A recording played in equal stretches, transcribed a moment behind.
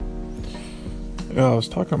Yeah, I was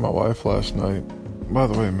talking to my wife last night. By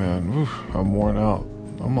the way, man, I'm worn out.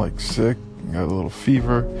 I'm like sick, got a little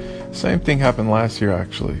fever. Same thing happened last year,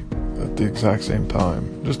 actually, at the exact same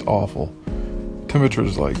time. Just awful. Temperature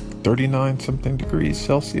is like 39 something degrees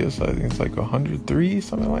Celsius. I think it's like 103,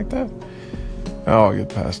 something like that. I'll get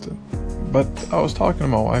past it. But I was talking to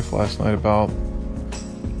my wife last night about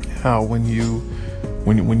how when you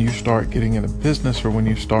start getting into business, or when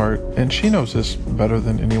you start, and she knows this better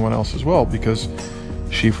than anyone else as well, because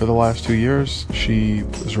for the last 2 years, she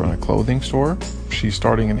has run a clothing store. She's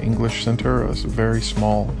starting an English center, a very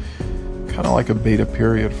small, kind of like a beta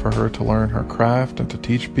period for her to learn her craft and to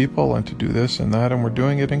teach people and to do this and that. And we're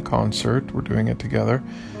doing it in concert. We're doing it together.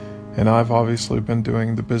 And I've obviously been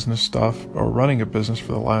doing the business stuff, or running a business,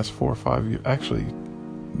 for the last 4 or 5 years. Actually,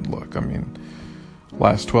 look,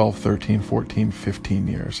 last 12, 13, 14, 15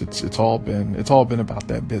 years. It's all been about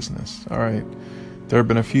that business. All right. There have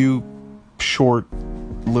been a few short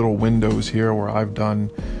little windows here where I've done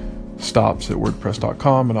stops at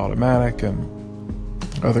WordPress.com and Automatic and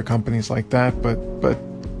other companies like that, but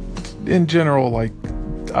in general, like,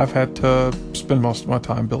 I've had to spend most of my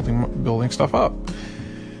time building stuff up.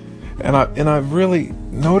 And I've really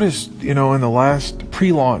noticed, in the last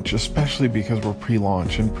pre-launch, especially because we're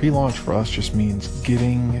pre-launch, and pre-launch for us just means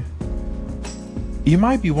getting. You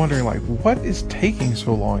might be wondering, like, what is taking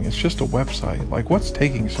so long? It's just a website. Like, what's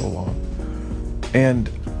taking so long? And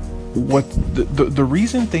what the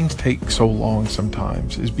reason things take so long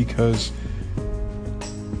sometimes is because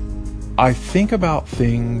I think about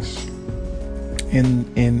things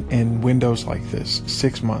in windows like this: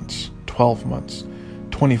 6 months, 12 months,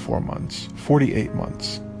 24 months, 48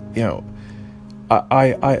 months.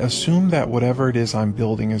 I assume that whatever it is I'm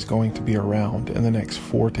building is going to be around in the next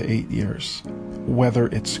 4 to 8 years. Whether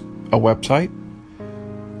it's a website,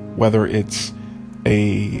 whether it's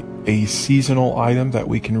a seasonal item that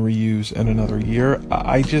we can reuse in another year.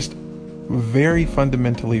 I just very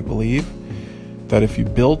fundamentally believe that if you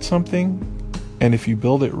build something, and if you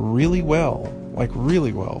build it really well, like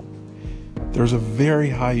really well, there's a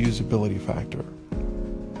very high usability factor.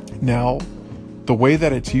 Now, the way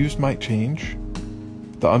that it's used might change.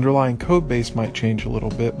 The underlying code base might change a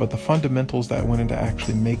little bit, but the fundamentals that went into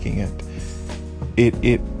actually making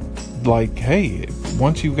it like, hey,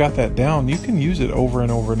 once you've got that down, you can use it over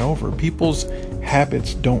and over and over. People's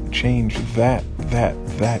habits don't change that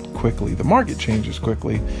quickly. The market changes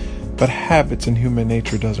quickly, but habits and human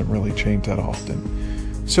nature doesn't really change that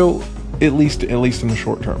often. So at least in the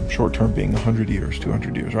short term being 100 years,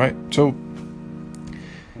 200 years, right? So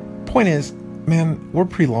point is, man, we're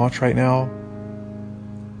pre-launch right now.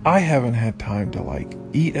 I haven't had time to like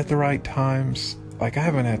eat at the right times. Like, I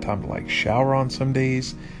haven't had time to like shower on some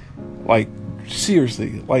days. Like,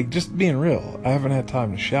 seriously, like, just being real, I haven't had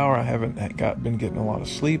time to shower. I haven't been getting a lot of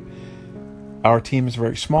sleep. Our team is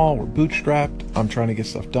very small. We're bootstrapped. I'm trying to get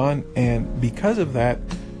stuff done. And because of that,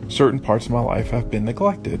 certain parts of my life have been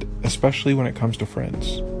neglected, especially when it comes to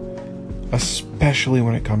friends.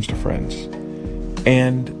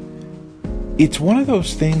 And it's one of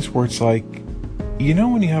those things where it's like,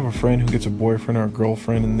 when you have a friend who gets a boyfriend or a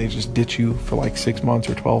girlfriend and they just ditch you for like 6 months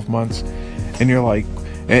or 12 months, and you're like,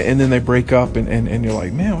 and then they break up, and you're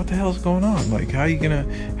like, man, what the hell is going on? Like, how you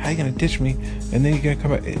gonna ditch me? And then you're gonna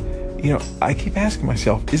come back. I keep asking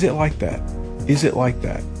myself, is it like that? Is it like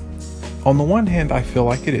that? On the one hand, I feel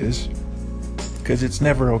like it is, because it's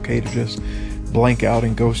never okay to just blank out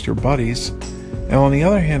and ghost your buddies. And on the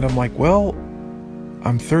other hand, I'm like, well,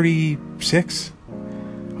 I'm 36.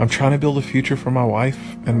 I'm trying to build a future for my wife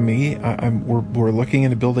and me. We're looking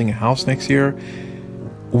into building a house next year.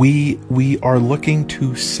 We are looking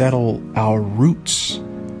to settle our roots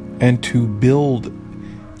and to build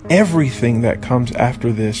everything that comes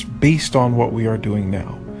after this based on what we are doing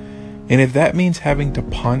now. And if that means having to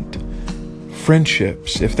punt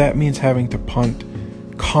friendships, if that means having to punt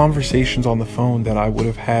conversations on the phone that I would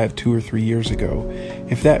have had 2 or 3 years ago,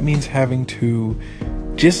 if that means having to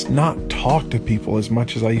just not talk to people as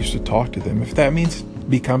much as I used to talk to them, if that means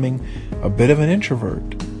becoming a bit of an introvert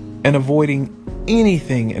and avoiding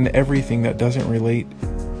anything and everything that doesn't relate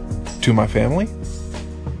to my family,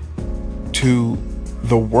 to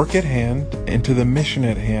the work at hand, and to the mission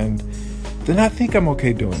at hand, then I think I'm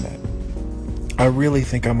okay doing that. I really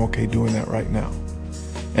think I'm okay doing that right now.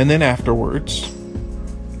 And then afterwards,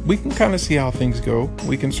 we can kind of see how things go.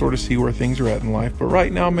 We can sort of see where things are at in life. But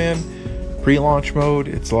right now, man, pre-launch mode,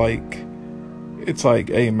 it's like,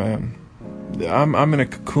 hey, man, I'm in a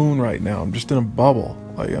cocoon right now. I'm just in a bubble.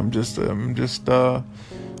 Like, I'm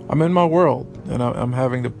in my world, and I'm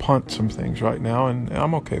having to punt some things right now, and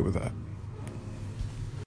I'm okay with that.